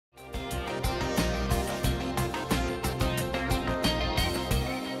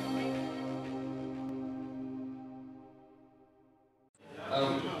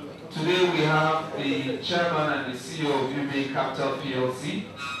chairman and the CEO of UBA Capital PLC,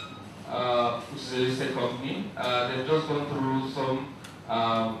 which is a listed company. They've just gone through some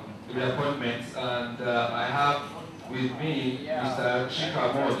reappointments, and I have with me Mr.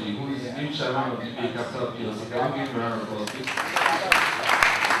 Chika Modi, who is the new chairman of UBA Capital PLC. Can you give me a round of applause, please?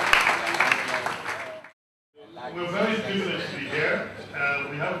 We're very privileged to be here.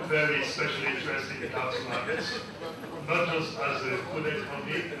 We have a very special interest in the capital markets, not just as a coded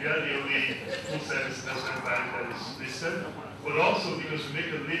company. We are the only full-service investment bank that is listed, but also because we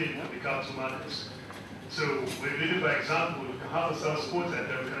make a living in the capital markets. So we're leading by example. We can have ourselves quoted,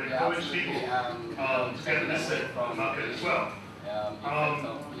 and we can encourage people to get listed on the market as well.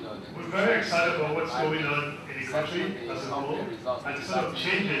 We're very excited about what's going on in the country as a whole, and the sort of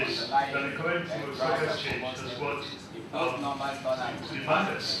changes that are coming to stock exchange has brought to the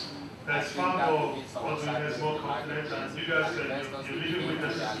markets. There's far more confidence, more confidence, and you guys you're living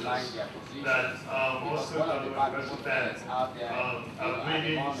witnesses to this, that most of the rest of them are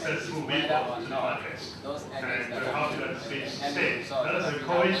bringing sensible people to the markets, and we're happy that it's being sustained. That has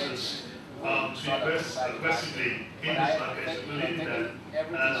encouraged us to invest aggressively in this market. We believe that,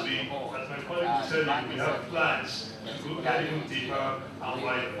 and as my colleague will tell you, we have plans to go even deeper and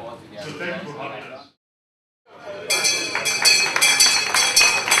wider. So thank you for having us.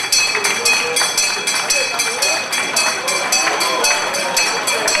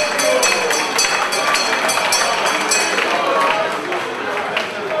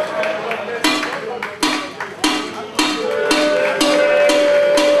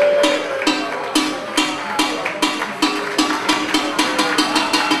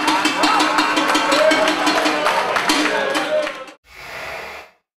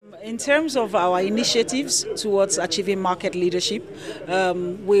 In terms of our initiatives towards achieving market leadership,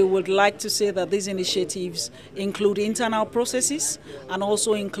 we would like to say that these initiatives include internal processes and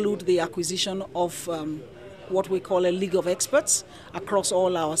also include the acquisition of what we call a league of experts across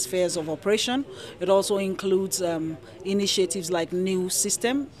all our spheres of operation. It also includes initiatives like a new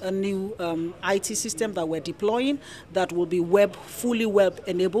IT system that we're deploying that will be fully web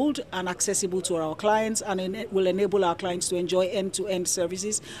enabled and accessible to our clients, and it will enable our clients to enjoy end-to-end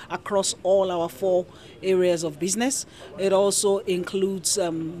services across all our 4 areas of business. It also includes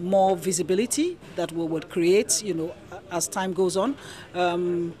more visibility that we would create, as time goes on.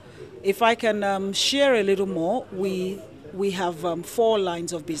 If I can share a little more, we have 4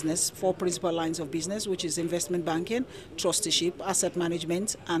 lines of business, 4 principal lines of business, which is investment banking, trusteeship, asset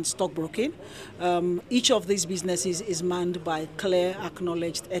management, and stockbroking. Each of these businesses is manned by clear,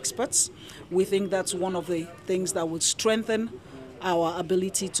 acknowledged experts. We think that's one of the things that would strengthen our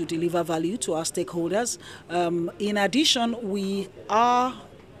ability to deliver value to our stakeholders. In addition, we are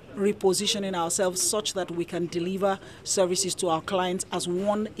repositioning ourselves such that we can deliver services to our clients as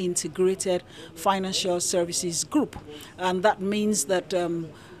one integrated financial services group. And that means that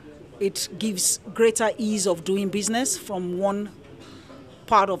it gives greater ease of doing business from one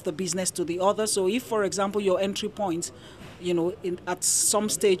part of the business to the other. So if, for example, your entry point at some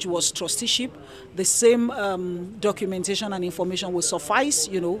stage was trusteeship, the same documentation and information will suffice,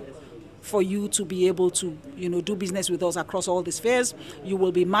 for you to be able to, do business with us across all the spheres. You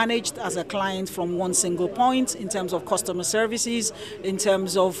will be managed as a client from one single point in terms of customer services, in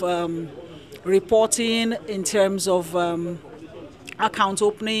terms of reporting, in terms of account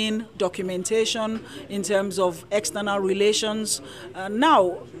opening, documentation, in terms of external relations.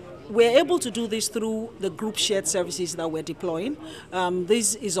 Now, we're able to do this through the group shared services that we're deploying.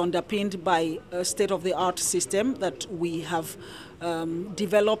 This is underpinned by a state-of-the-art system that we have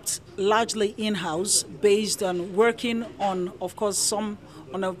developed largely in-house, based on working on, of course, on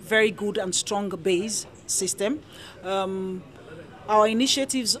a very good and strong base system. Our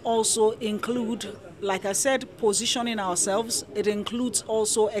initiatives also include, like I said, positioning ourselves. It includes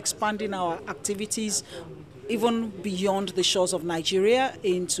also expanding our activities even beyond the shores of Nigeria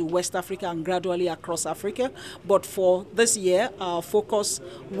into West Africa and gradually across Africa. But for this year, our focus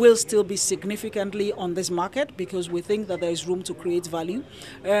will still be significantly on this market because we think that there is room to create value.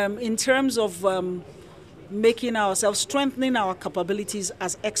 In terms of strengthening our capabilities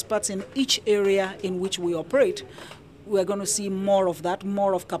as experts in each area in which we operate, we're going to see more of that,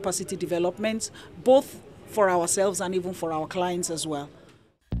 more of capacity development, both for ourselves and even for our clients as well.